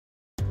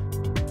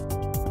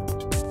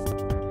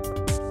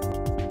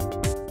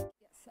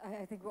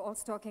I think we're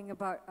also talking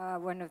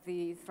about one of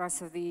the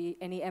thrusts of the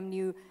NEM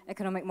new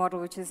economic model,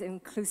 which is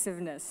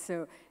inclusiveness.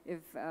 So if,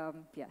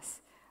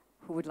 yes,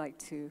 who would like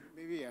to?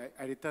 Maybe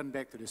I return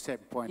back to the same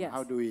point. Yes.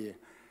 How do we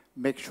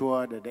make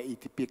sure that the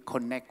ETP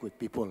connect with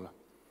people?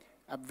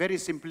 Very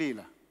simply,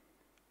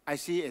 I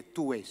see it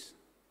two ways.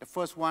 The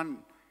first one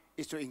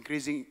is to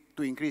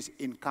increase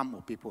income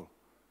of people.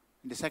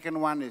 The second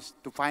one is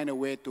to find a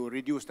way to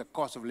reduce the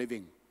cost of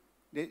living.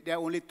 There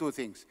are only two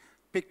things.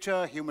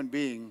 Picture human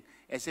being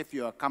as if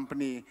your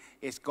company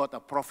has got a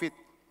profit.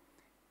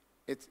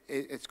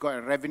 It's got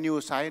a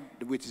revenue side,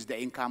 which is the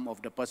income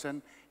of the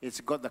person. It's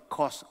got the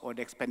cost or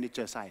the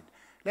expenditure side.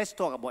 Let's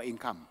talk about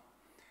income.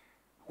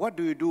 What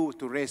do you do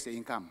to raise the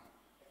income?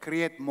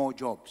 Create more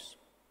jobs,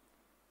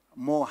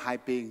 more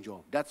high-paying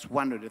jobs. That's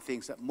one of the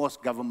things that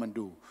most government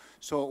do.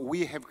 So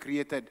we have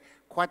created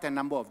quite a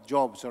number of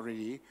jobs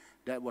already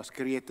that was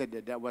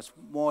created, that was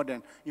more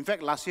than, in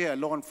fact, last year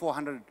alone,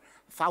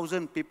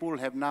 400,000 people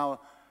have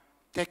now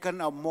taken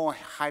up more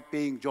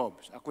high-paying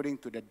jobs, according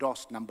to the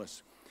DOS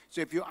numbers.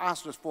 So if you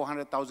ask those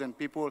 400,000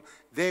 people,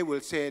 they will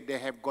say they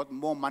have got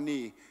more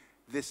money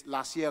this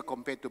last year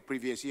compared to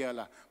previous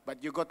year.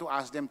 But you got to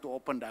ask them to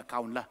open the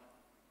account.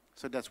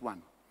 So that's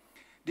one.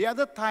 The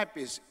other type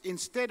is,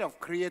 instead of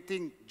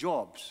creating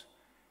jobs,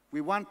 we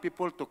want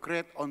people to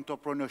create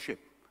entrepreneurship.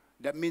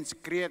 That means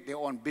create their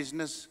own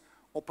business,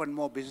 open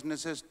more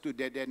businesses to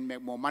then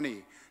make more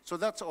money. So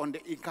that's on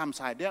the income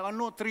side. There are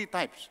no three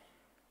types.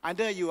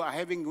 Either you are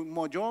having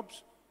more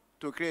jobs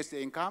to create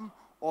the income,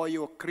 or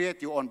you create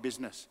your own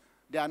business.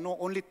 There are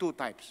only two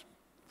types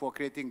for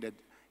creating the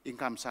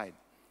income side.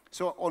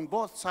 So on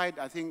both sides,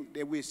 I think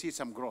that we see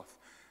some growth.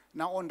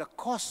 Now on the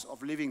cost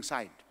of living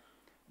side,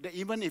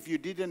 even if you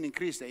didn't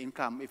increase the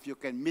income, if you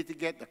can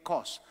mitigate the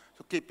cost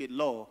to keep it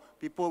low,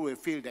 people will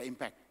feel the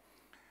impact.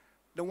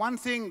 The one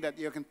thing that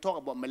you can talk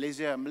about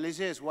Malaysia,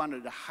 Malaysia is one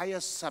of the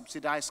highest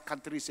subsidized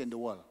countries in the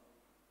world.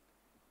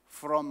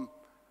 From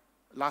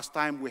last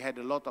time we had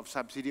a lot of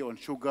subsidy on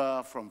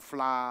sugar, from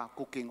flour,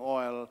 cooking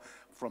oil,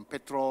 from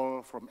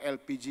petrol, from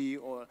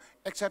LPG, or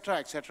et cetera,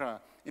 et cetera.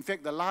 In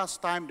fact, the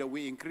last time that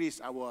we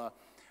increased our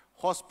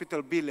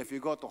hospital bill, if you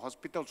go to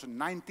hospitals, in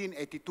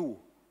 1982.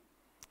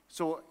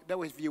 So that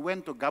was, if you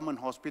went to government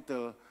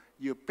hospital,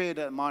 you pay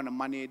that amount of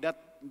money.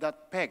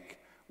 That peg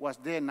was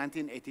there in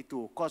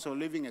 1982. Cost of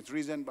living has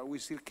risen, but we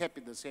still kept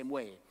it the same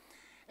way.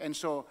 And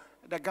so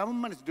the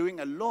government is doing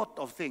a lot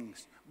of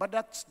things, but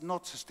that's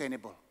not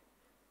sustainable.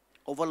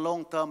 Over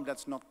long term,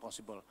 that's not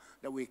possible,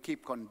 that we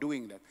keep on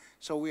doing that.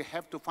 So we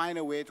have to find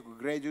a way to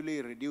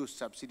gradually reduce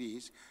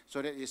subsidies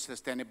so that it's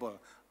sustainable.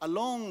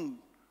 Along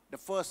the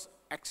first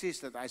axis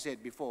that I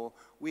said before,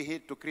 we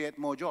had to create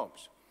more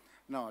jobs.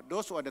 Now,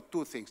 those are the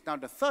two things. Now,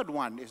 the third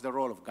one is the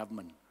role of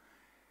government.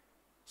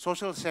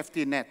 Social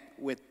safety net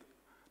with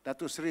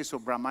Dato Sri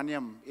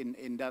Subramaniam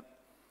in that,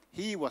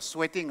 he was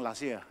sweating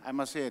last year, I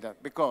must say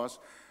that, because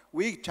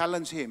we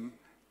challenged him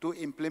to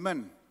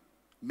implement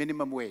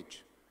minimum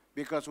wage.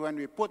 Because when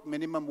we put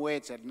minimum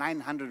wage at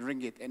 900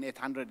 ringgit and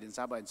 800 in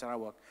Sabah and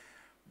Sarawak,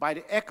 by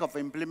the act of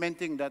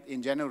implementing that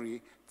in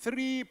January,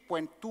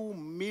 3.2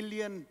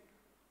 million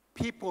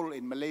people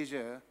in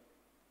Malaysia,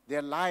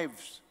 their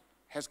lives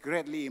has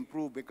greatly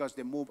improved because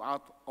they move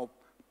out of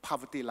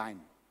poverty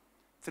line.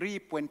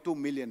 3.2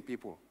 million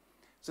people.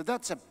 So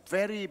that's a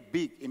very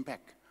big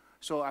impact.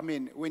 So, I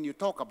mean, when you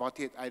talk about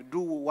it, I do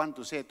want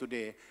to say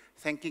today,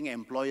 thanking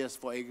employers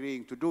for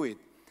agreeing to do it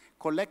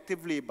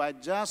collectively by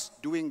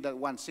just doing that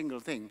one single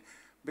thing,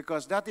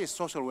 because that is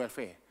social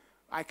welfare.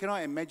 I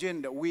cannot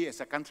imagine that we as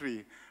a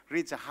country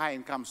reach a high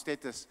income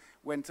status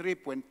when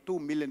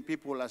 3.2 million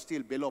people are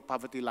still below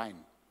poverty line.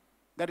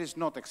 That is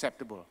not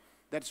acceptable.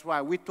 That's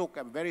why we took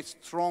a very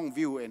strong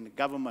view in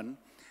government,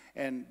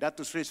 and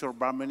Dato Sri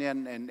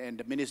Subramaniam and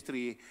the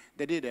ministry,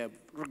 they did a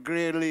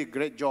really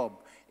great job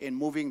in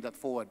moving that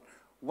forward.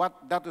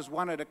 That was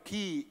one of the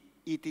key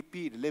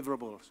ETP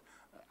deliverables.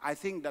 I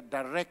think that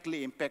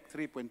directly impact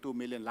 3.2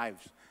 million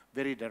lives,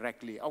 very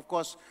directly. Of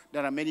course,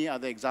 there are many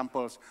other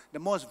examples. The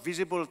most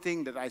visible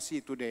thing that I see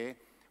today,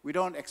 we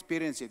don't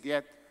experience it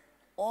yet,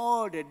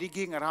 all the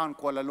digging around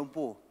Kuala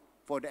Lumpur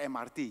for the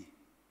MRT.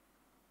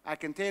 I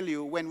can tell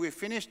you, when we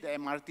finish the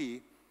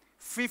MRT,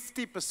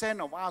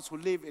 50% of us who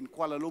live in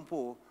Kuala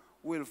Lumpur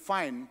will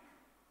find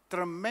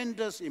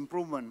tremendous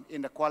improvement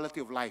in the quality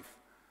of life.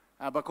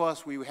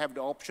 Because we have the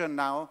option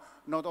now,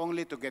 not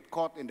only to get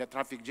caught in the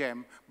traffic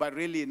jam, but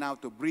really now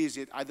to breeze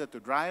it, either to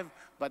drive,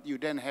 but you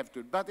then have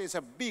to, but it's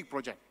a big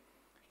project.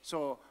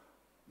 So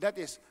that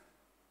is,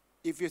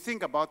 if you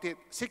think about it,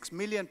 6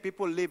 million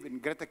people live in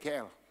Greater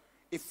KL.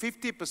 If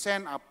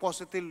 50% are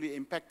positively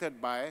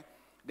impacted by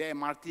the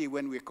MRT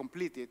when we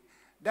complete it,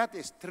 that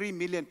is 3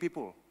 million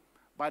people.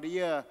 By the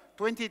year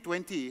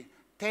 2020,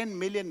 10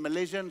 million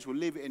Malaysians will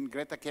live in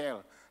Greater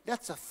KL.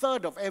 That's a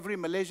third of every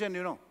Malaysian,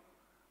 you know.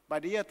 By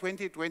the year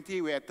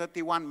 2020, we had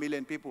 31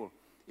 million people.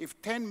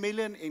 If 10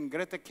 million in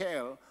Greater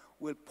KL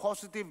will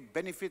positively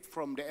benefit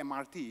from the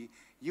MRT,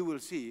 you will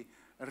see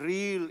a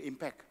real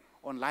impact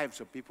on lives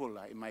of people,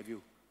 in my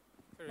view.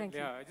 Thank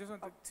you. Yeah, I just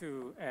wanted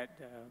to add,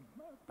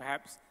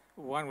 perhaps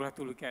one will have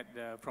to look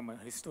at from a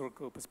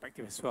historical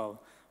perspective as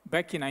well.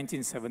 Back in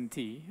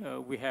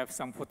 1970, we have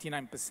some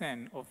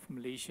 49% of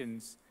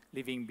Malaysians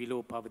living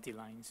below poverty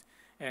lines.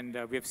 And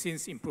we have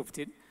since improved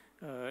it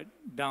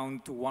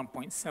down to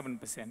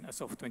 1.7%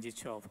 as of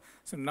 2012.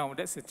 So now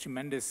that's a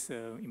tremendous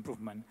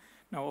improvement.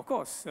 Now, of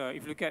course,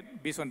 if you look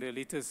at, based on the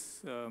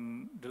latest,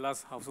 the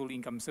last household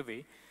income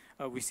survey,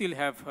 we still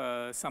have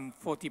some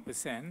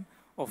 40%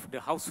 of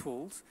the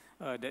households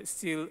that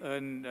still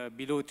earn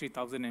below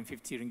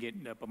 3,050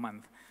 ringgit per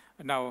month.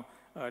 Now,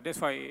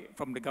 that's why,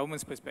 from the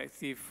government's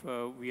perspective,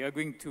 we are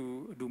going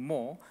to do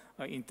more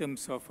in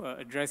terms of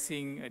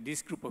addressing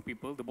this group of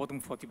people, the bottom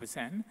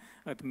 40%,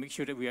 to make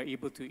sure that we are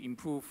able to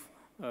improve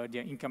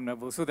their income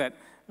level so that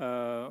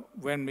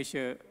when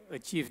Malaysia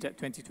achieves that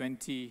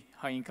 2020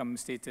 high income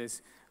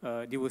status,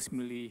 they will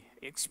similarly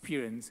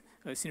experience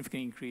a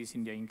significant increase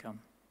in their income.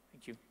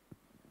 Thank you.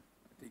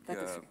 I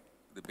think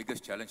the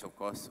biggest challenge, of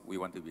course, we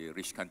want to be a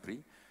rich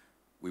country.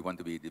 We want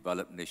to be a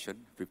developed nation,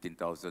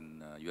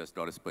 15,000 US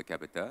dollars per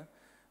capita.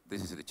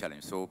 This is the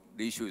challenge. So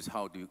the issue is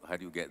how do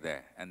you get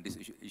there? And this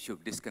issue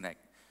of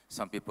disconnect.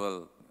 Some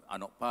people are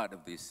not part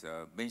of this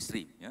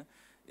mainstream, yeah?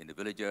 In the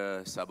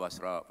villages, Sabah,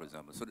 Sarawak, for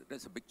example. So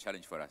that's a big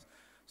challenge for us.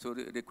 So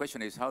the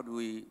question is, how do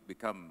we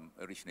become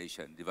a rich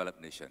nation,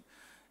 developed nation?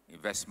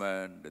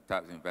 Investment, the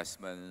types of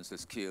investments, the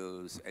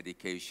skills,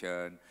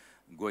 education,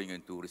 going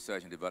into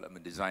research and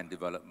development, design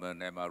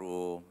development,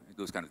 MRO,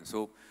 those kind of things.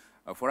 So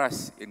for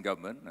us in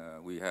government,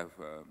 we have,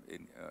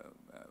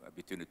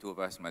 between the two of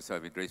us,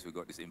 myself and Idris, we've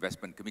got this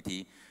investment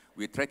committee.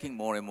 We're tracking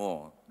more and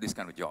more these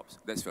kind of jobs.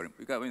 That's very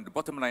important. Because, I mean, the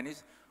bottom line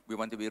is, we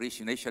want to be a rich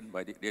nation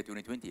by the year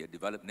 2020, a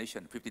developed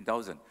nation,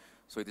 15,000.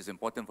 So it is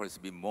important for us to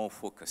be more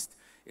focused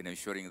in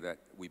ensuring that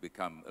we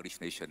become a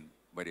rich nation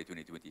by the year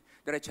 2020.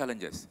 There are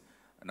challenges.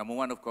 Number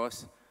one, of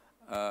course,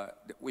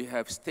 we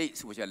have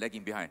states which are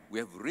lagging behind. We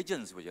have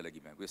regions which are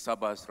lagging behind. We have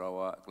Sabah,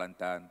 Sarawak,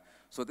 Kelantan.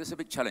 So there's a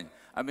big challenge.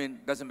 I mean,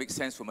 it doesn't make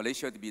sense for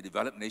Malaysia to be a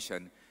developed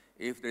nation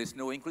if there is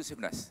no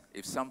inclusiveness.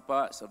 If some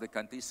parts of the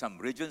country, some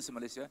regions in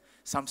Malaysia,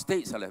 some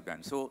states are left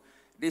behind. So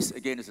this,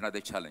 again, is another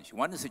challenge.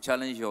 One is the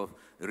challenge of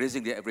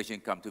raising the average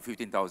income to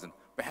 15,000.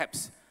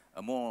 Perhaps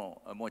a more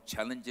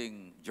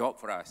challenging job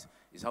for us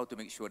is how to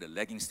make sure the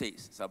lagging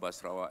states, Sabah,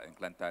 Sarawak, and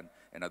Kelantan,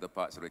 and other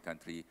parts of the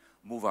country,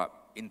 move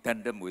up in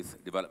tandem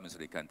with developments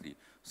of the country.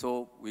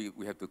 So we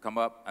have to come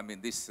up. I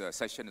mean, this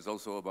session is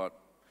also about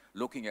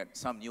looking at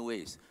some new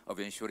ways of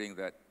ensuring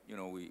that, you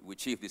know, we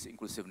achieve this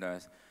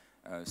inclusiveness.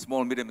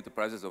 Small, medium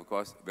enterprises, of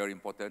course, very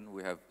important.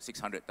 We have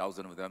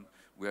 600,000 of them.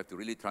 We have to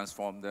really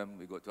transform them.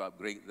 We got to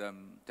upgrade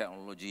them,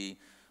 technology.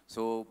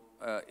 So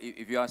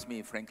if you ask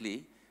me,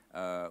 frankly,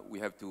 we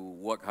have to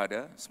work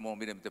harder, small,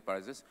 medium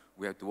enterprises.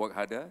 We have to work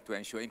harder to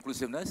ensure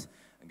inclusiveness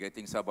and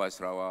getting Sabah,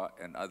 Sarawak,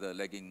 and other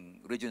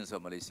lagging regions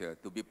of Malaysia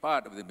to be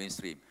part of the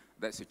mainstream.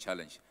 That's a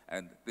challenge.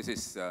 And this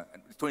is,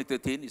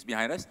 2013 is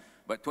behind us,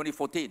 but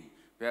 2014,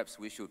 perhaps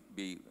we should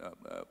be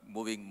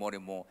moving more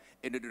and more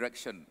in the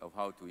direction of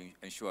how to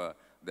ensure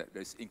that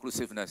there's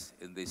inclusiveness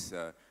in this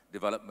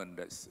development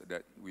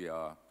that we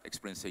are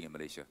experiencing in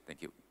Malaysia.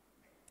 Thank you.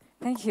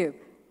 Thank you.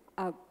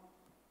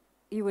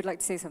 You would like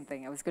to say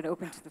something? I was going to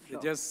open to the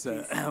floor. Just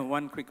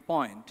one quick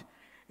point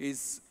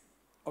is,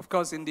 of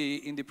course, in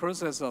the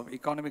process of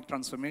economic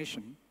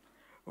transformation,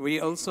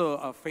 we also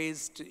are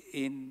faced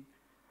in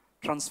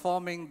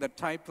transforming the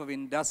type of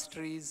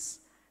industries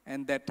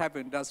and that type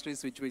of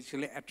industries which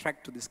actually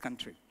attract to this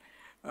country.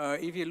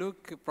 If you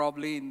look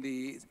probably in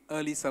the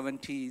early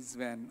 70s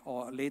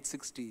or late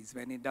 60s,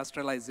 when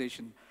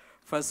industrialization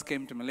first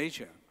came to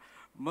Malaysia,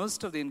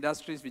 most of the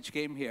industries which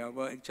came here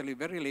were actually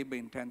very labor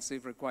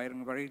intensive,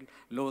 requiring very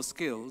low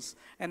skills.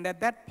 And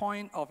at that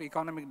point of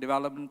economic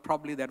development,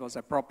 probably that was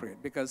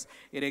appropriate because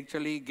it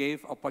actually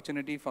gave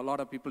opportunity for a lot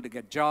of people to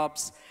get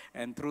jobs.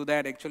 And through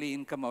that, actually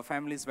income of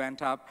families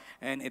went up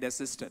and it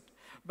assisted.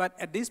 But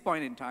at this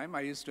point in time,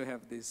 I used to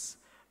have these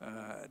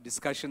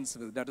discussions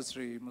with Dato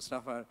Sri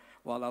Mustapa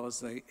while I was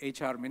the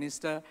HR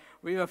minister.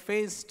 We were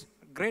faced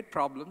great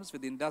problems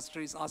with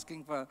industries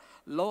asking for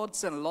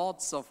lots and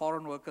lots of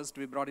foreign workers to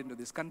be brought into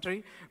this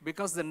country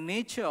because the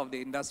nature of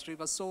the industry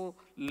was so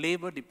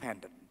labor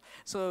dependent.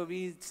 So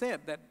we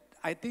said that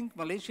I think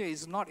Malaysia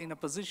is not in a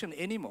position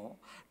anymore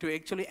to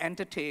actually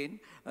entertain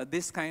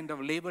this kind of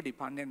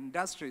labor-dependent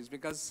industries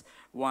because,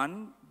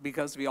 one,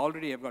 because we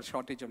already have got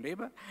shortage of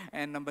labor,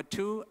 and number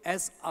two,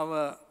 as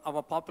our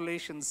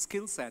population's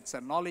skill sets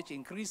and knowledge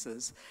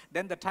increases,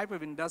 then the type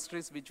of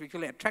industries which we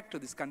actually attract to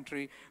this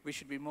country, we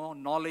should be more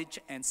knowledge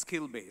and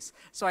skill-based.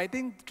 So I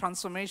think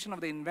transformation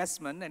of the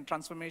investment and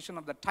transformation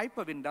of the type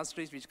of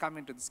industries which come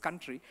into this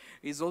country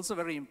is also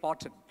very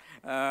important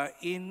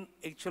in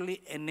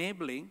actually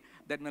enabling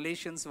that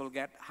Malaysians will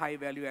get high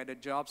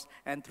value-added jobs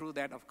and through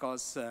that, of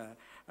course,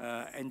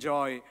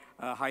 enjoy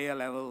a higher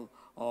level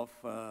of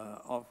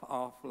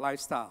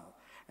lifestyle.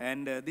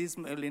 And these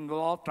will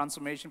involve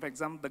transformation. For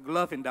example, the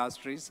glove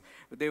industries,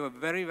 they were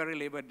very, very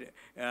labor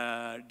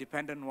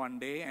dependent one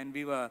day, and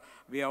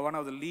we are one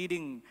of the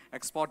leading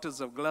exporters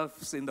of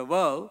gloves in the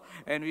world,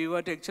 and we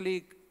were to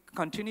actually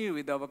continue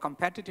with our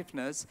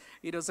competitiveness,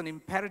 it was an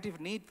imperative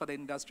need for the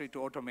industry to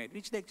automate,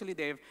 which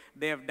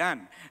they have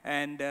done.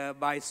 And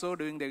by so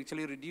doing, they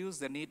actually reduce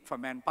the need for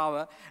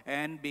manpower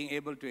and being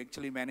able to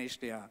actually manage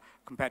their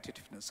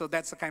competitiveness. So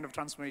that's the kind of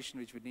transformation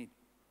which we need.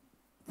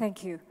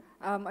 Thank you.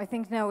 I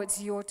think now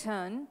it's your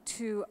turn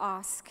to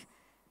ask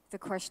the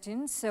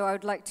questions. So I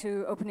would like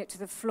to open it to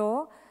the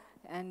floor.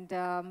 And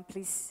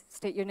please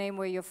state your name,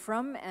 where you're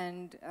from,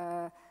 and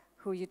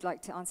who you'd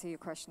like to answer your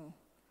question.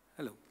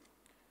 Hello.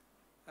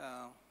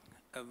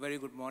 A very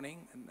good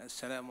morning, and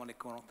assalamu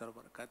alaikum warahmatullahi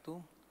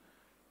wabarakatuh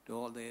to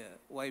all the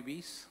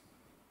YBs,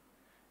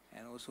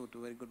 and also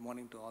to very good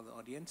morning to all the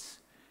audience.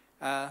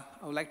 I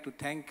would like to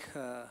thank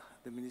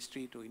the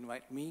ministry to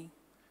invite me.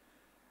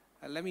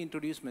 Let me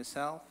introduce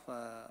myself.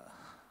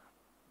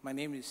 My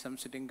name is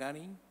Samsudin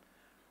Ghani.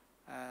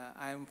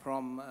 I am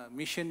from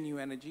Mission New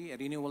Energy, a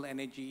renewable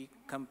energy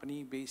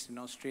company based in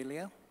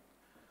Australia.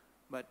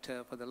 But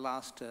for the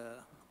last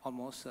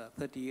almost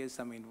 30 years,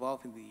 I'm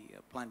involved in the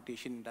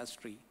plantation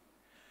industry.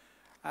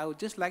 I would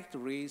just like to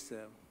raise,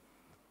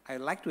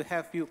 I'd like to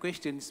have a few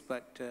questions,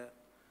 but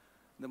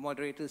the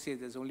moderator says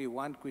there's only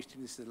one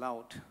question is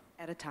allowed.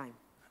 At a time.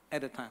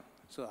 At a time.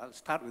 So I'll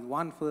start with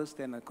one first,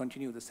 then I'll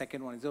continue with the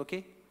second one. Is it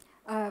okay?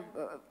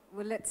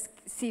 Well, let's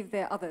see if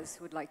there are others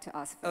who would like to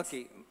ask first.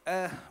 Okay.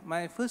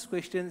 My first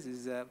question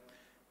is,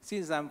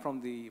 since I'm from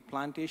the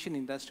plantation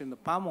industry in the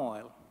palm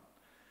oil,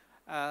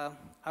 I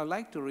would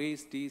like to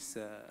raise this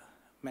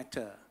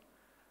matter.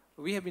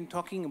 We have been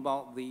talking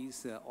about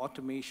these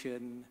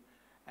automation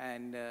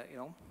and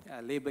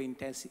labor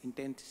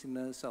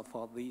intensiveness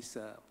of this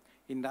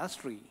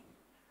industry.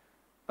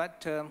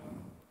 But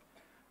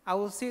I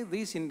will say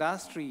this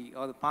industry,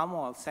 or the palm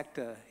oil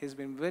sector, has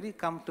been very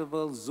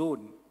comfortable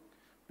zone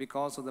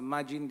because of the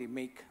margin they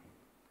make.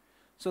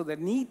 So the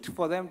need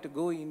for them to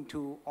go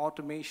into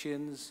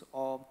automations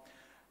or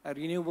a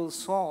renewable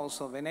source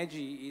of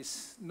energy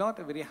is not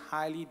a very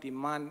highly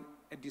demand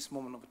at this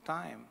moment of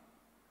time.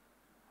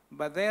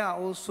 But there are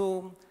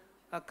also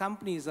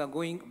companies are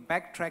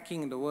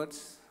backtracking, in the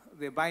words,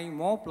 they're buying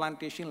more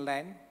plantation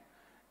land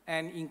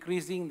and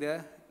increasing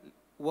the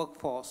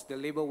workforce, the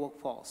labor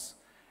workforce.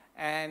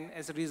 And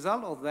as a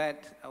result of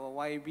that, our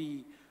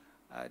YAB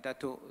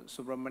Dato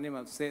Subramaniam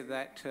have said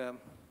that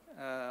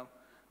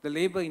the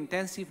labor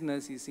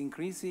intensiveness is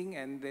increasing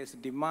and there's a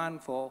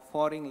demand for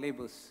foreign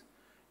labors.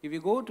 If you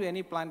go to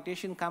any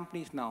plantation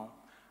companies now,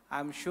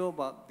 I'm sure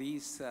about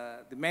these,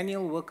 the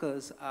manual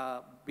workers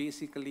are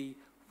basically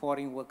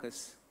foreign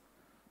workers.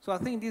 So I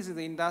think this is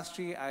the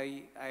industry.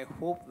 I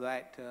hope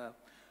that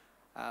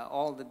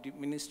all the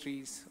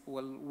ministries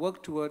will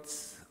work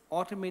towards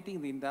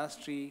automating the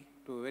industry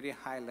to a very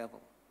high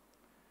level.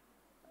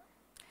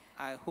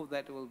 I hope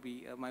that will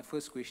be my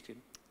first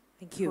question.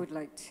 Thank you. Who would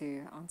like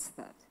to answer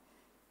that?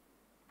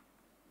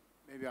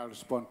 Maybe I'll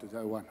respond to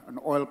that one. On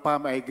oil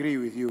palm, I agree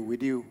with you. We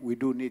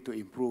do need to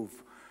improve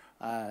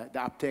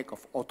the uptake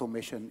of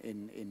automation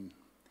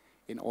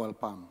in oil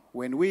palm.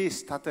 When we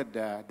started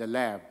the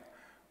lab,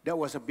 that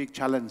was a big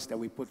challenge that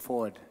we put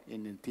forward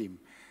in the team.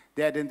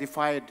 They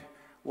identified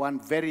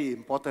one very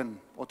important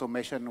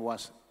automation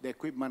was the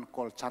equipment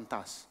called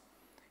chantas.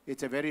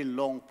 It's a very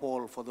long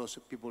pole for those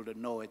people that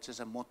know. It's just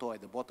a motor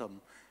at the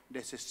bottom.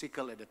 There's a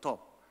sickle at the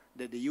top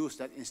that they use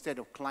that instead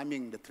of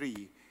climbing the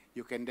tree,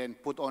 you can then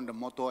put on the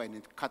motor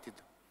and cut it.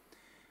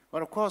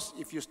 But of course,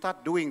 if you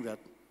start doing that,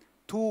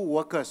 2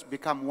 workers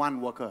become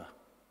 1 worker.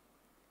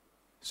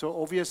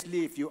 So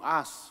obviously, if you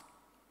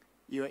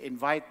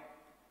invite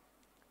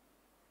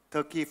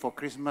turkey for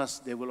Christmas,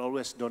 they will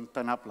always don't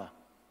turn up.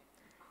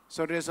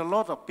 So there's a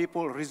lot of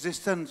people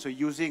resistant to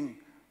using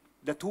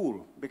the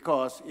tool,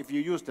 because if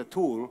you use the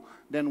tool,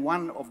 then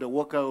one of the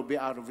worker will be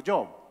out of a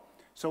job.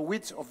 So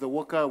which of the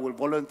worker will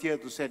volunteer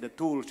to say the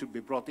tool should be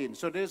brought in?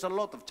 So there's a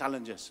lot of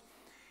challenges.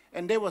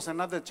 And there was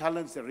another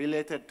challenge that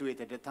related to it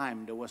at the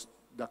time. There was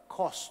the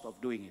cost of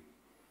doing it.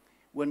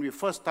 When we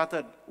first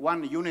started,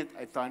 1 unit,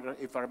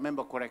 if I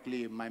remember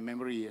correctly, my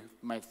memory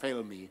might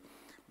fail me,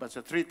 but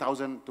it's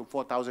 3,000 to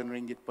 4,000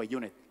 ringgit per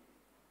unit.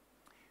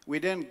 We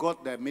then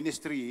got the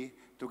ministry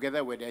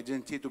together with the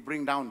agency to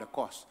bring down the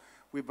cost.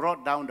 We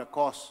brought down the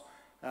cost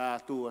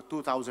to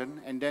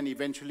 2,000, and then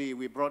eventually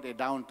we brought it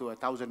down to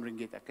 1,000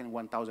 ringgit, I think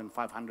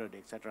 1,500,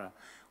 etc.,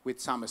 with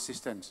some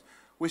assistance.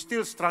 We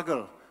still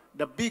struggle.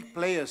 The big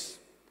players,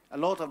 a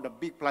lot of the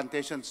big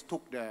plantations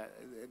took the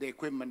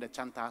equipment, the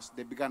chantas,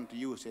 they began to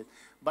use it.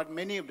 But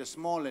many of the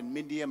small and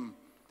medium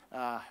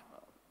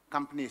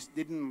companies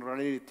didn't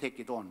really take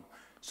it on.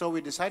 So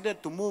we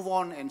decided to move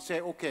on and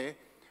say, okay,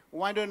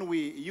 why don't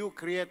you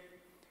create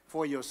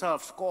for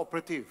yourselves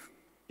cooperative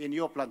in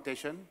your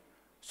plantation?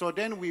 So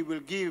then we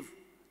will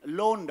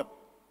loan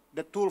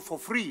the tool for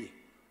free.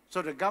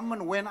 So the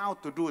government went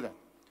out to do that.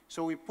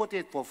 So we put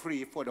it for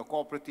free for the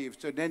cooperative,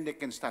 so then they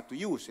can start to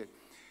use it.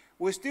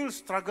 We still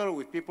struggle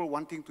with people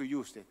wanting to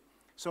use it.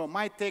 So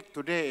my take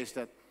today is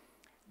that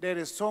there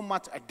is so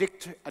much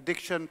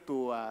addiction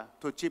to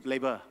cheap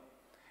labor.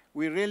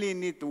 We really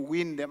need to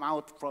wean them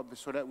out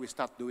so that we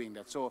start doing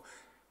that. So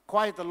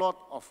quite a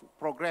lot of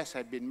progress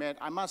had been made.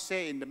 I must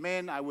say, in the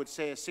main, I would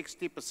say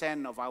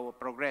 60% of our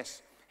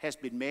progress has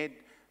been made.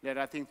 There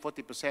are, I think,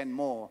 40%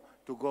 more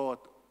to go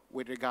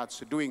with regards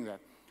to doing that.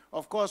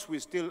 Of course, we're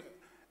still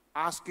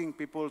asking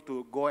people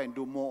to go and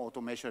do more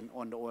automation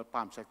on the oil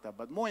palm sector.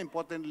 But more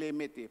importantly,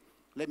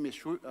 let me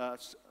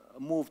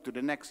move to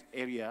the next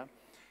area,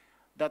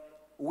 that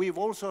we've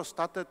also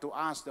started to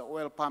ask the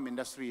oil palm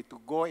industry to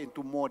go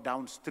into more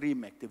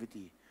downstream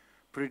activity,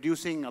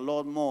 producing a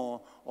lot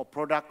more of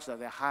products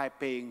that are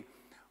high-paying,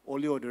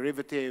 oleo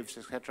derivatives,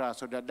 etc.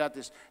 So that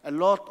is a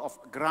lot of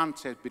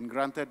grants has been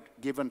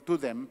given to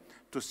them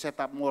to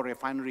set up more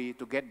refinery,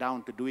 to get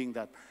down to doing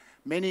that.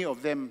 Many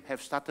of them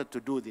have started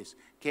to do this.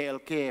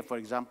 KLK, for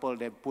example,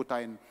 they've put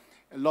in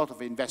a lot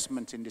of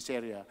investments in this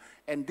area.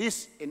 And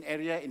this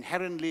area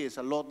inherently is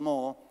a lot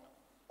more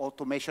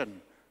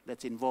automation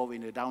that's involved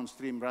in the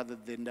downstream rather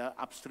than the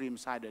upstream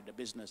side of the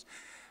business.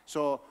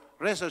 So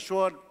rest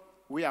assured,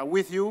 we are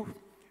with you.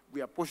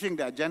 We are pushing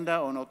the agenda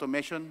on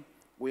automation.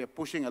 We are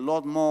pushing a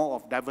lot more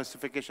of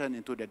diversification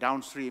into the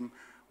downstream,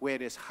 where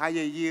there's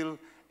higher yield,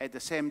 at the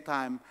same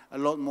time, a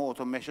lot more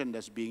automation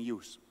that's being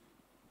used.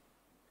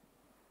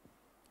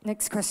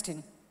 Next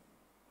question.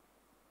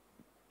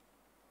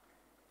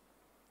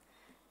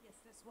 Yes,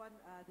 there's one,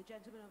 the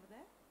gentleman over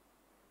there.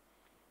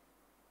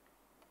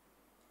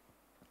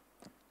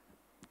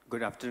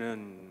 Good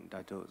afternoon,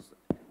 Datos.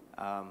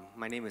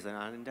 My name is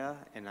Ananda,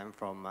 and I'm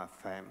from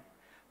FAM.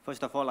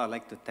 First of all, I'd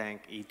like to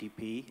thank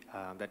ETP,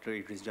 Dr.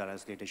 Idris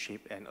Jala's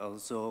leadership, and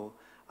also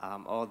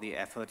all the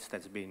efforts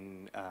that's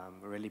been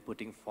really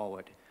putting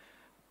forward.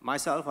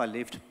 Myself, I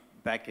lived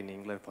back in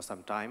England for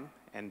some time,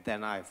 and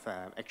then I've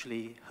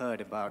actually heard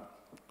about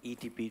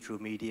ETP through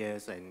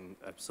medias and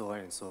so on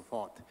and so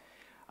forth.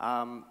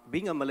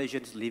 Being a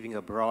Malaysian living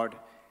abroad,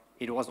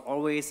 it was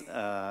always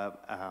a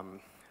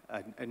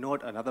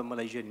note another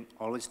Malaysian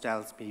always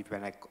tells me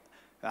when I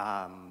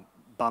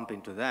bump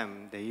into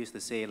them. They used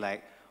to say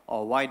like,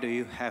 oh, why do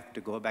you have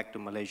to go back to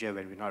Malaysia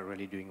when we're not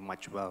really doing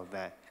much well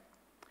there?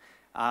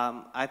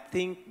 I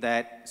think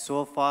that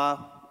so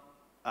far,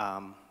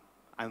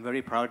 I'm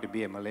very proud to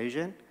be a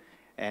Malaysian,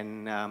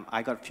 and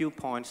I got a few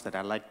points that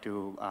I'd like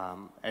to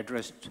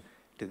address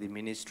to the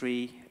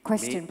ministry.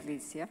 Question,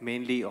 please, yeah.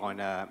 Mainly on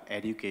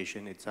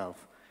education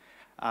itself.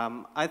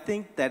 I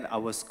think that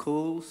our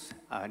schools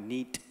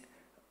need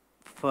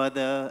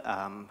further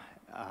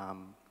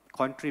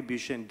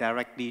contribution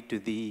directly to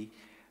the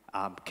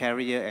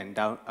career and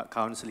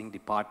counseling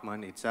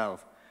department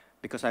itself,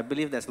 because I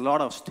believe there's a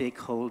lot of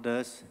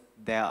stakeholders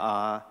that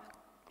are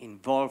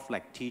involved,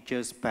 like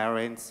teachers,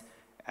 parents,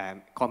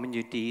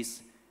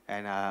 communities,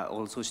 and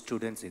also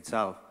students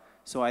itself.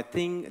 So I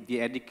think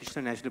the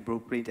Education National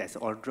Blueprint has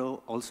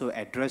also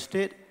addressed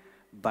it,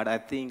 but I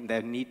think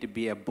there need to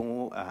be a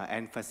more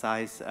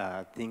emphasized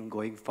thing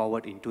going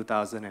forward in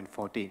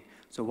 2014.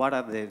 So what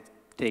are the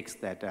takes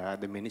that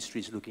the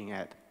ministry is looking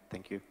at?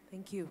 Thank you.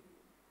 Thank you.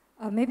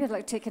 Maybe I'd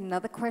like to take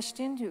another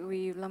question.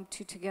 We lump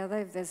two together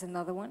if there's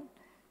another one.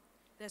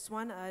 There's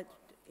one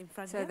in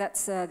front so here.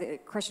 That's the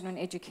question on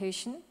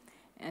education.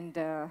 And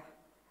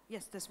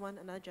yes, there's one,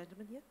 another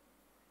gentleman here.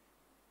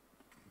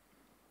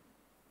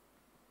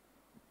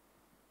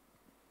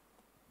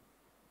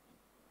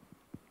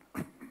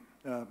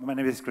 My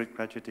name is Greg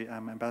Prachuti.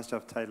 I'm Ambassador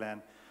of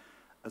Thailand.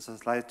 I'd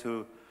just like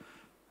to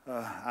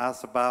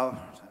ask about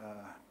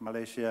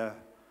Malaysia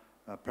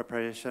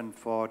preparation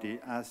for the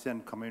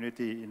ASEAN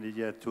community in the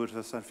year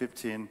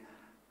 2015,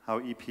 how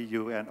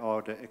EPU and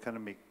all the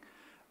economic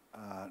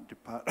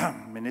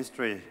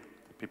ministry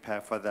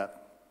prepare for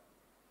that.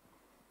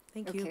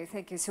 Thank you. Okay,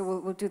 thank you. So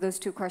we'll do those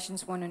two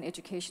questions, one on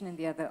education and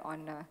the other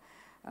on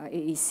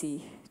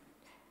AEC.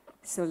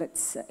 So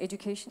let's,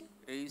 education?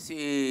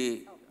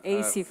 AEC,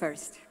 AEC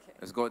first.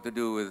 It's got to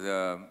do with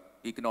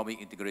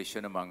economic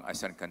integration among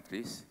ASEAN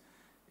countries.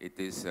 It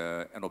is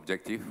an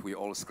objective we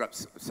all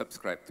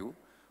subscribe to.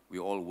 We're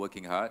all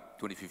working hard.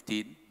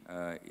 2015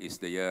 is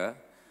the year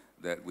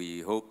that we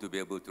hope to be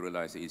able to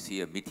realize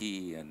AEC,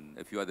 MITI, and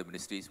a few other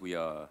ministries. We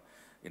are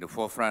in the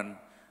forefront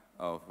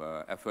of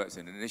efforts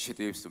and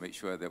initiatives to make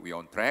sure that we're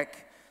on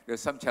track.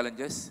 There's some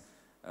challenges,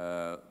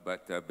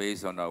 but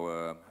based on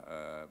our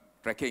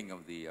tracking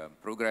of the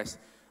progress,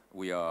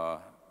 we're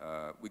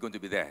going to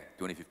be there,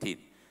 2015,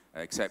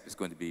 except it's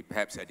going to be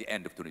perhaps at the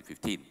end of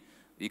 2015.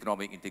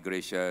 Economic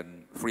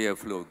integration, freer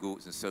flow of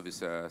goods and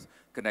services,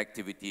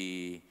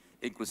 connectivity,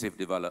 inclusive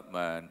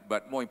development,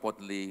 but more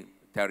importantly,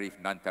 tariff,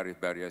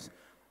 non-tariff barriers,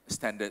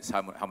 standards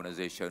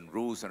harmonization,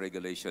 rules and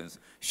regulations,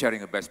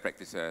 sharing of best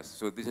practices.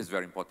 So this is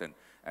very important.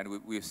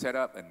 And we've set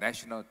up a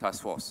national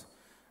task force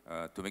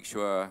to make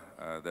sure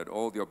that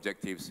all the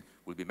objectives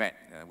will be met.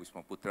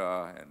 Wisma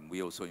Putra, and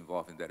we also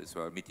involved in that as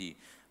well. MITI,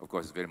 of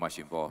course, is very much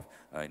involved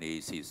in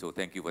AEC, so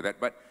thank you for that.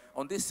 But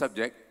on this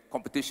subject,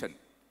 competition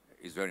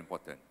is very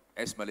important.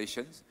 As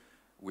Malaysians,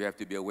 we have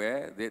to be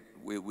aware that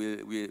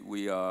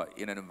we are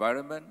in an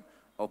environment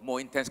of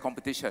more intense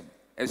competition.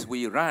 As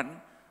we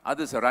run,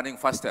 others are running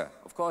faster.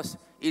 Of course,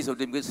 ease of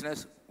doing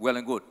business, well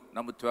and good.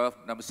 Number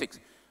 12, number 6.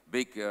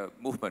 big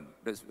movement.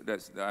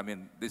 I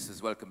mean, this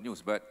is welcome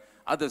news, but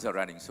others are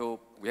running. So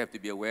we have to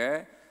be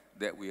aware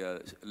that we are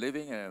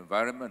living in an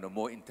environment of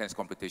more intense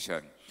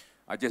competition.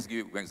 I'll just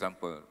give you an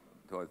example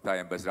to our Thai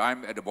ambassador.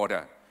 I'm at the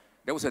border.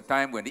 There was a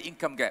time when the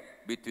income gap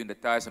between the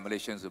Thais and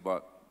Malaysians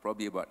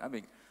probably about, I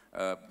mean,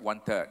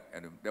 1/3,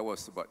 and that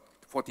was about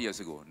 40 years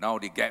ago. Now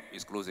the gap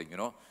is closing, you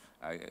know,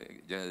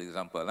 just an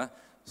example.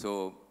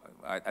 So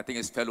I think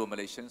as fellow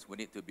Malaysians, we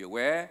need to be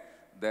aware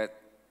that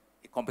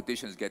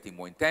competition is getting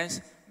more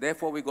intense.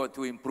 Therefore, we got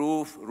to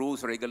improve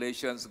rules,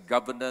 regulations,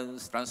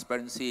 governance,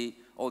 transparency,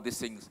 all these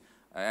things.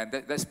 And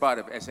that's part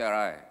of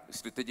SRI,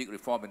 Strategic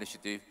Reform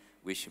Initiative,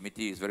 which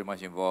MITI is very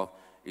much involved,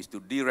 is to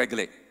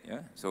deregulate.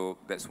 Yeah? So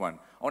that's one.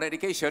 On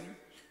education,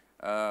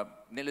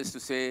 needless to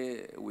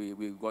say,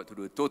 we've got to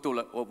do a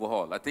total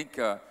overhaul. I think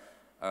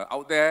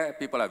out there,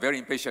 people are very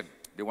impatient.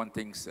 They want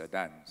things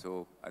done.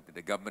 So I think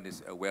the government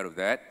is aware of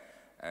that.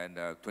 And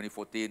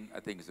 2014, I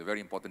think, is a very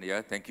important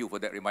year. Thank you for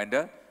that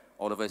reminder.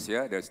 All of us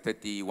here, there's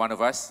 31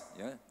 of us.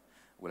 Yeah?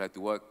 We'll have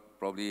to work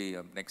probably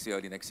next year,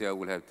 early next year,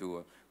 we'll have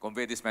to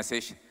convey this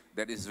message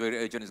that is very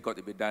urgent. It's got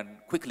to be done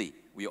quickly.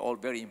 We are all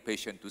very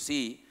impatient to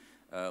see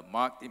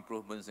marked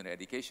improvements in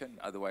education.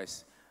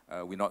 Otherwise,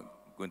 we're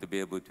not going to be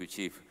able to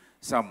achieve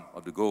some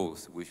of the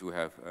goals which we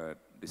have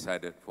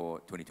decided for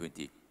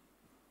 2020.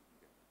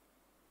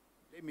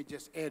 Let me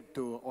just add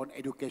on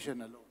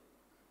education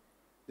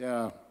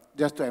alone.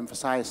 Just to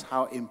emphasize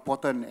how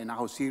important and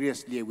how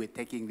seriously we're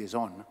taking this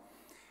on.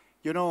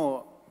 You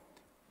know,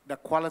 the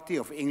quality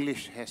of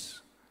English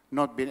has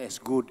not been as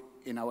good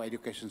in our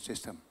education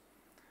system.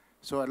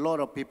 So a lot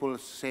of people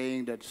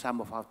saying that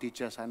some of our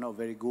teachers are not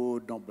very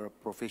good, not very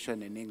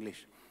proficient in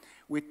English.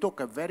 We took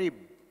a very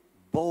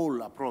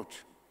bold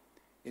approach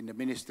in the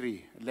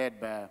ministry led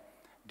by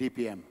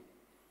DPM.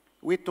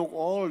 We took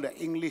all the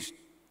English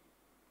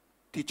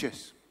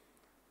teachers,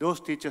 those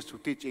teachers who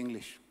teach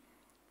English.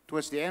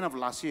 Towards the end of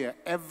last year,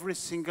 every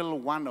single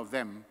one of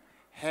them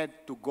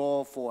had to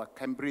go for a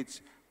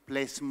Cambridge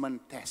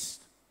placement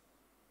test.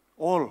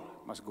 All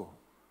must go.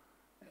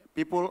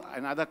 People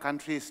in other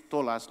countries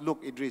told us,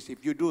 look, Idris,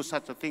 if you do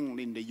such a thing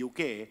in the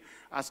UK,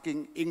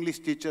 asking English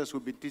teachers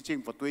who've been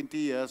teaching for 20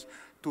 years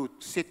to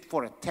sit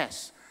for a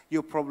test,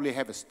 you probably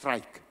have a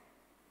strike.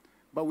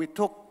 But we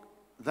took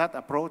that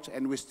approach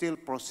and we still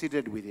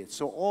proceeded with it.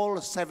 So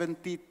all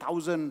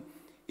 70,000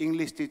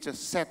 English teachers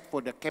sat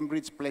for the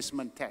Cambridge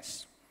placement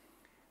test.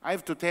 I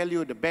have to tell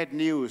you the bad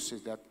news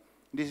is that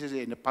this is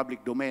in the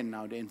public domain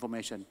now, the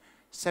information.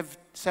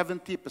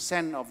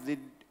 70%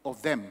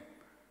 of them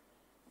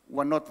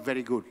were not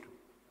very good.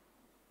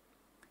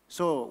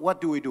 So what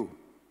do?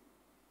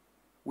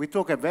 We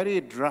took a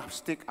very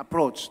drastic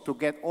approach to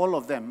get all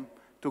of them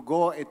to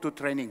go into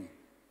training.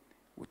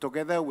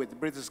 Together with the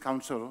British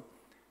Council,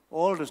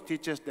 all those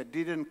teachers that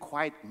didn't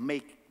quite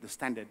make the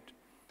standard,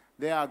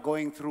 they are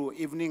going through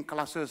evening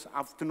classes,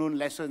 afternoon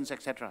lessons,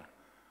 etc.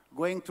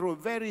 Going through a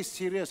very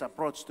serious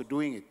approach to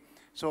doing it.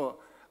 So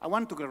I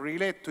want to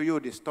relate to you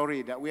this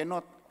story that we are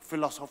not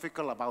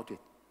philosophical about it.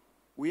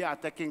 We are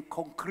taking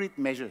concrete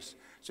measures.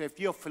 So if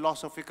you're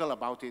philosophical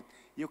about it,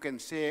 you can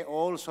say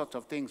all sorts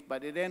of things,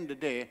 but at the end of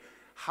the day,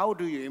 how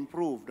do you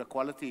improve the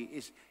quality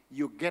is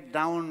you get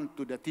down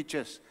to the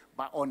teachers,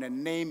 but on a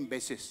name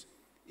basis.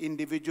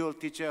 Individual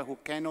teacher who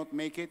cannot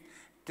make it,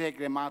 take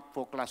them out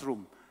for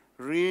classroom.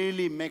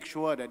 Really make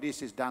sure that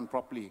this is done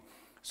properly.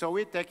 So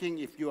we're taking,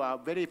 if you are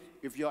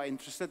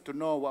interested to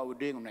know what we're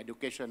doing on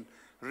education,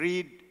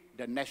 read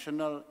the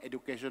National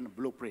Education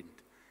Blueprint.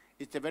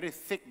 It's a very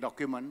thick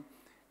document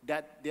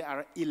that there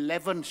are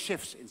 11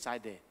 shifts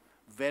inside there,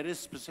 very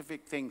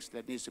specific things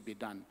that needs to be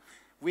done.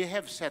 We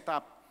have set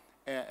up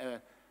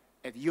a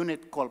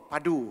unit called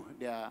PADU,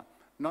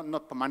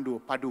 not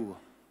PEMANDU, PADU,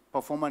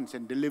 Performance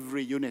and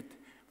Delivery Unit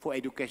for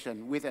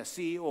Education, with a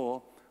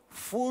CEO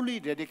fully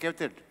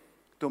dedicated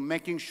to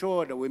making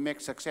sure that we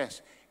make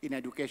success in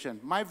education.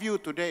 My view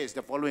today is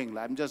the following.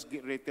 I'm just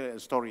reading a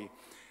story.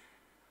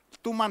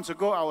 2 months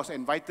ago, I was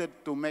invited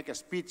to make a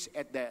speech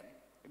at the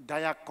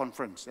Dayak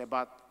conference,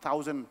 about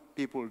 1,000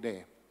 people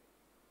there.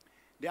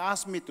 They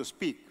asked me to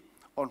speak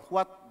on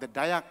what the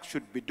Dayak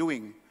should be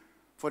doing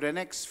for the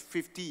next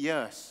 50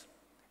 years,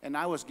 and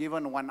I was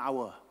given 1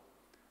 hour.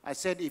 I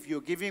said, if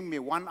you're giving me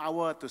 1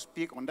 hour to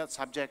speak on that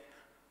subject,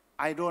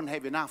 I don't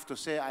have enough to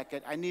say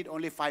I need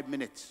only 5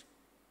 minutes.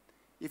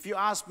 If you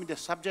ask me, the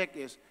subject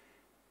is,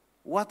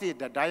 what is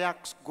the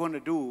Dayaks going to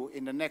do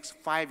in the next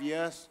 5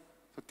 years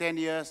to 10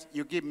 years?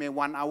 You give me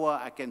 1 hour,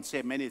 I can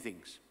say many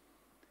things.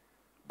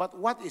 But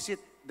what is it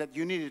that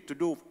you needed to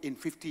do in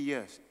 50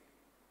 years?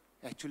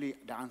 Actually,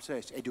 the answer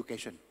is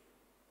education.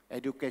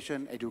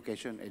 Education,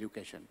 education,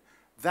 education.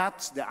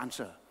 That's the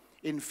answer.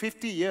 In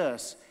 50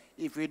 years,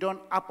 if we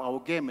don't up our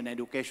game in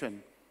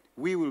education,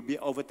 we will be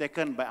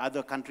overtaken by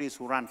other countries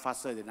who run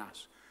faster than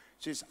us.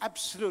 So it's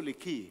absolutely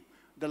key.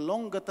 The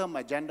longer-term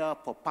agenda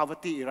for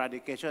poverty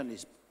eradication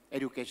is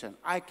education.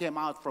 I came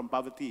out from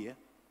poverty,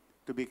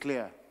 to be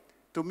clear.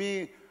 To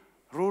me,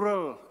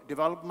 rural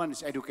development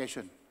is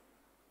education.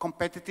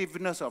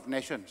 Competitiveness of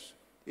nations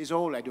is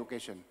all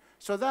education.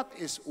 So that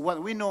is what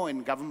we know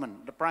in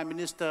government, the Prime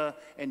Minister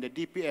and the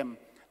DPM.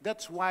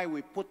 That's why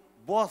we put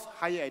both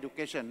higher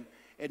education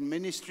and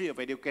Ministry of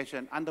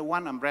Education under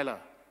one umbrella,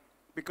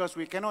 because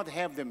we cannot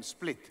have them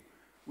split.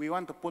 We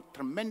want to put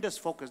tremendous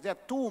focus. There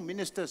are two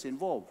ministers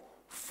involved,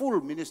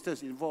 full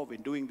ministers involved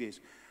in doing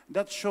this.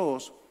 That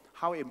shows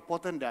how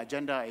important the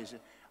agenda is.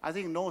 I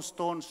think no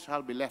stones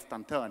shall be left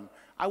unturned.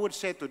 I would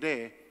say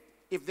today,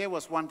 if there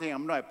was one thing,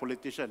 I'm not a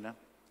politician,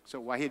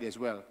 so Wahid as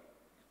well.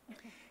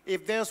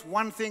 If there's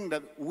one thing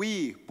that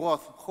we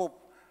both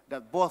hope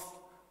that both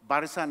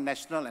Barisan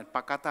Nasional and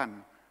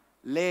Pakatan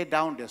lay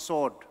down their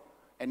sword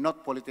and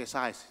not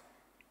politicize,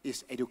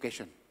 is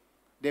education.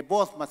 They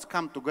both must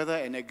come together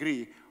and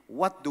agree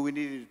what do we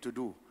need to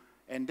do,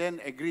 and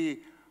then agree,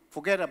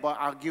 forget about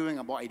arguing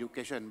about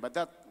education, but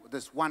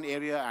that's one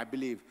area I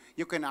believe.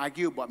 You can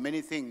argue about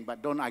many things,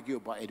 but don't argue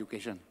about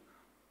education.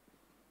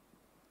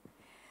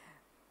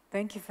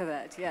 Thank you for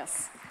that,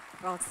 yes,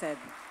 well said.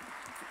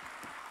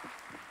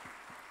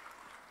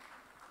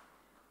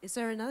 Is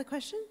there another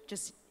question?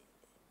 Just,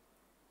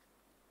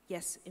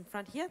 yes, in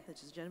front here,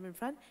 there's a gentleman in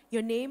front.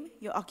 Your name,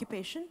 your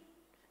occupation,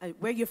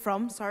 where you're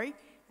from, sorry,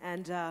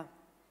 and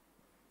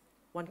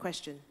one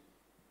question.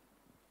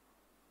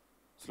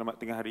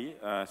 Selamat tengah hari,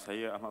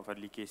 saya Ahmad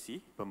Fadli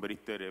KC,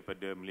 pemberita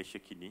daripada Malaysia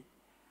Kini.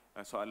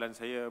 Soalan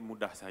saya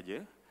mudah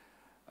saja.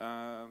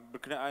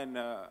 Berkenaan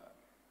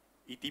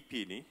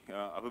ETP ni,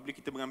 apabila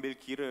kita mengambil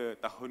kira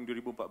tahun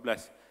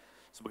 2014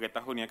 sebagai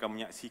tahun yang akan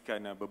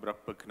menyaksikan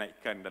beberapa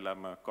kenaikan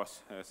dalam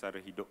kos sara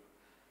hidup.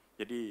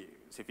 Jadi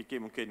saya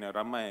fikir mungkin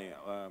ramai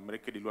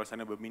mereka di luar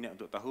sana berminat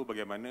untuk tahu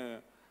bagaimana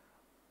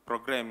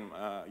program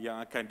yang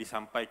akan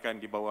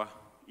disampaikan di bawah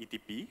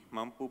ETP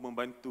mampu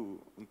membantu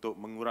untuk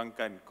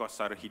mengurangkan kos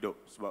sara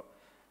hidup, sebab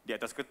di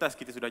atas kertas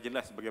kita sudah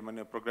jelas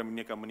bagaimana program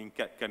ini akan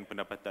meningkatkan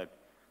pendapatan,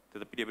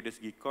 tetapi daripada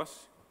segi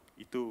kos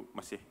itu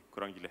masih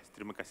kurang jelas.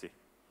 Terima kasih.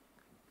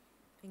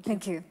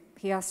 Thank you.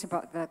 He asked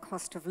about the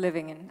cost of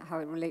living and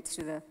how it relates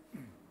to the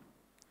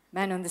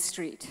man on the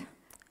street.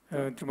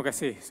 Terima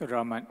kasih,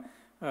 Saudara Ahmad.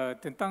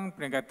 Tentang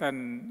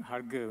peningkatan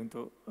harga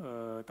untuk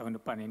tahun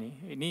depan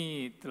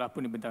ini telah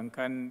pun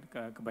dibentangkan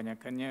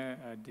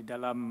kebanyakannya di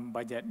dalam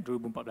bajet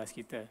 2014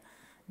 kita.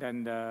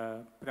 Dan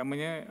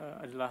pertamanya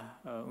adalah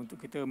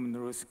untuk kita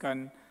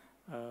meneruskan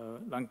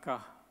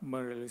langkah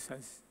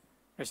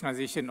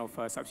rationalization of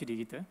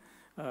subsidi kita.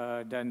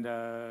 Dan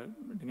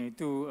dengan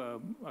itu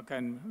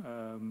akan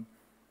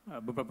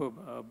beberapa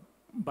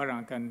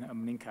barang akan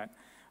meningkat.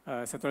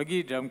 Satu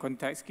lagi dalam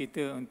konteks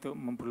kita untuk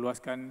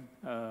memperluaskan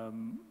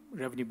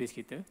revenue base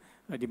kita,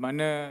 di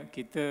mana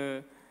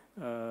kita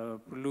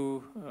perlu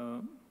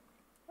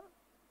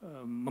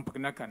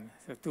memperkenalkan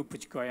satu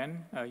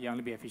percukaian yang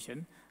lebih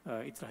efisien.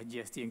 Itulah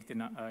GST yang kita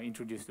nak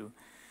introduce tu.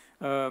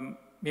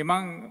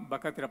 Memang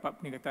bakal terdapat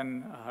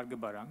peningkatan harga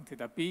barang,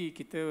 tetapi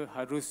kita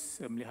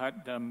harus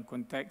melihat dalam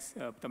konteks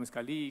pertama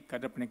sekali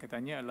kadar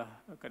peningkatannya adalah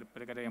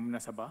pada kadar yang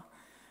munasabah.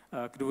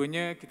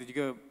 Keduanya kita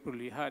juga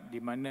perlu lihat di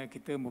mana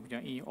kita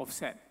mempunyai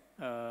offset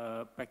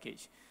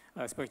package.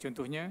 Sebagai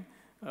contohnya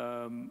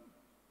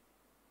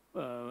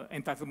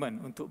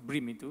entitlement untuk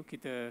BRIM itu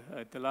kita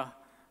telah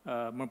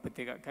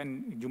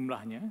mempertingkatkan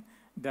jumlahnya,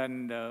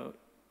 dan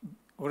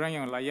orang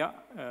yang layak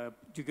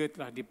juga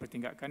telah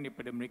dipertingkatkan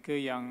daripada mereka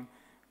yang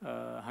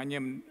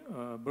hanya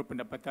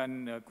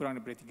berpendapatan kurang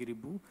daripada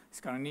RM3,000.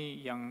 Sekarang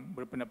ni yang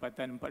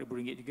berpendapatan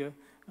RM4,000 juga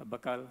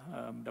bakal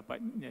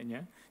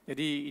mendapatnya.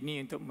 Jadi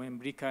ini untuk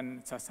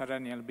memberikan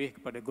sasaran yang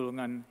lebih kepada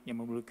golongan yang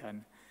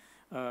memerlukan.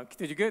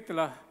 Kita juga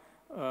telah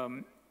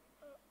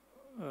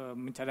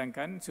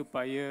mencadangkan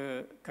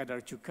supaya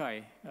kadar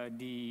cukai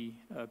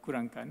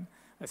dikurangkan.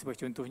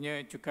 Sebagai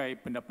contohnya cukai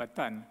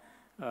pendapatan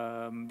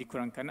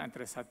dikurangkan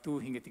antara 1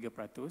 hingga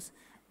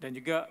 3%, dan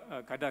juga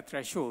kadar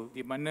threshold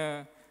di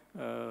mana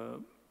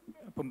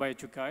pembayar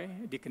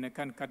cukai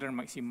dikenakan kadar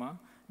maksima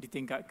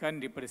ditingkatkan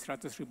daripada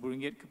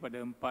RM100,000 kepada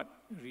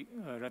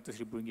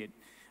RM400,000.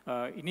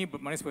 Ini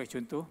bermakna sebagai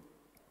contoh,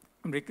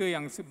 mereka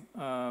yang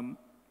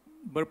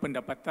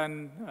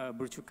berpendapatan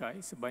bercukai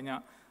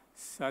sebanyak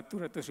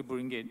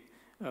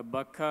RM100,000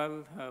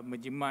 bakal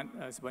menjimat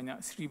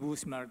sebanyak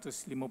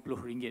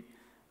RM1,950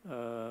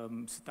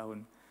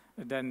 setahun.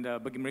 Dan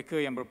bagi mereka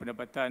yang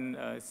berpendapatan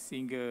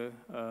sehingga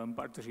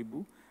RM400,000,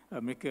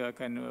 mereka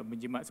akan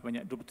menjimat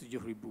sebanyak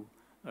RM27,000.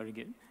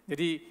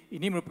 Jadi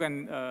ini merupakan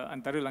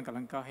antara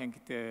langkah-langkah yang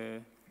kita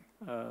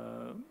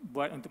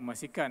buat untuk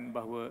memastikan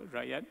bahawa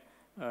rakyat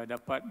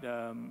dapat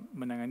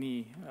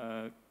menangani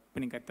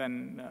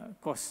peningkatan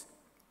kos.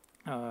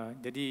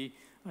 Jadi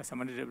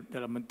sama ada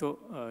dalam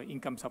bentuk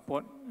income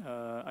support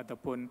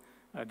ataupun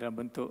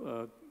dalam bentuk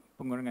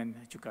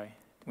pengurangan cukai.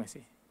 Terima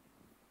kasih.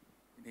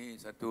 Ini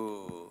satu,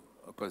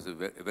 of course,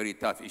 a very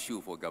tough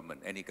issue for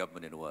government, any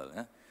government in the world.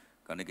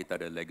 Kerana kita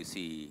ada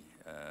legacy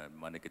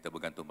mana kita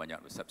bergantung banyak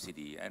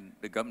subsidi, and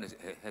the government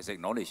has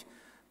acknowledged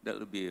that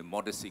there will be a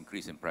modest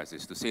increase in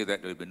prices. To say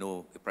that there will be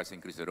no price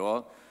increase at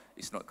all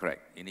is not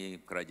correct.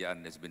 Ini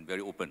kerajaan has been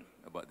very open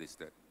about this,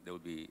 that there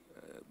will be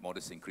a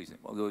modest increase,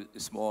 although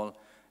it's small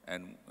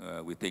and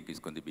we think it's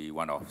going to be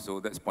one-off. So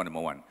that's point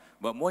number one.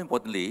 But more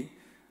importantly,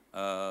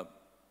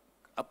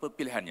 apa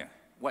pilihannya?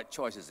 What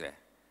choice is there?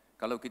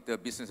 Kalau kita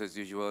business as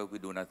usual, we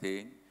do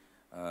nothing,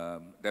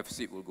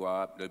 deficit will go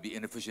up, there'll be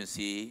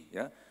inefficiency,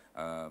 yeah?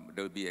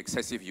 There'll be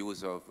excessive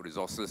use of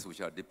resources which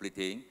are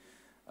depleting,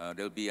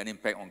 there'll be an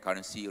impact on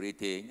currency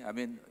rating. I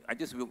mean, I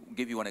just will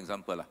give you one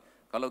example lah.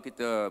 Kalau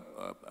kita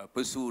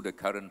pursue the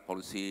current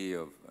policy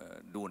of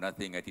do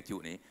nothing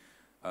attitude ni,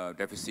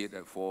 deficit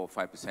at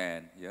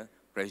 4-5%, yeah,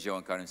 pressure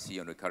on currency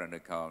on the current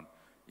account,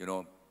 you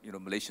know,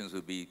 Malaysians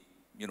will be,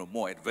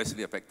 more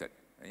adversely affected.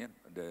 Yeah?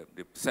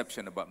 The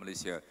perception about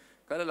Malaysia.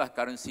 Kalau lah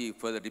currency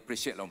further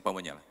depreciate lah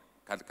umpamanya lah,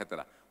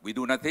 katalah, we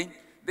do nothing,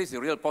 this is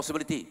a real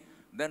possibility.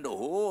 Then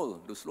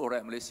the slow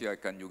rate Malaysia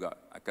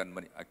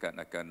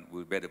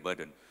will bear the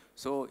burden.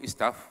 So it's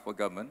tough for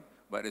government,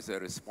 but as a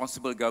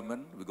responsible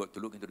government, we got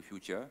to look into the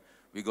future.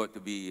 We got to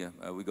be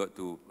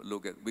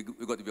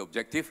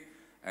objective,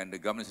 and the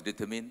government is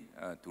determined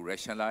to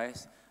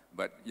rationalize.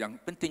 But yang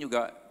penting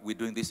juga, we're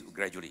doing this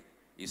gradually.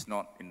 It's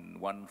not in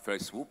one fell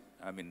swoop.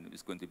 I mean,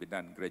 it's going to be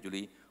done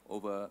gradually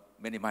over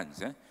many months.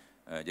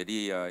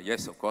 Jadi,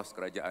 yes, of course,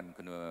 kerajaan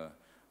kena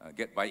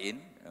get buy-in,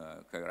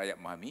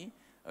 rakyat memahami.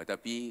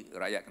 Tapi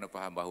rakyat kena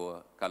faham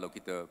bahawa kalau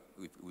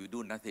we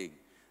do nothing,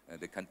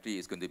 the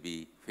country is going to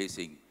be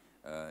facing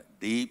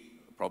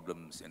deep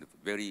problems and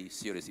very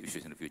serious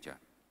issues in the future.